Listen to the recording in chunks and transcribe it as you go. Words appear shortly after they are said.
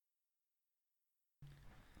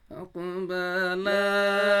أقبل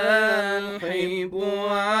الحب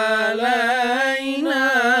علينا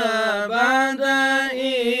بعد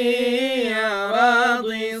إعراض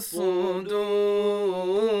الصدود،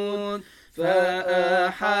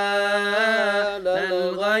 فأحال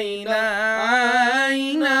الغين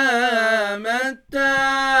عينا متعتنا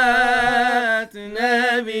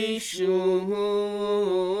بالشهود،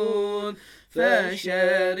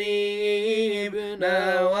 فشربنا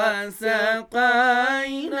وسقينا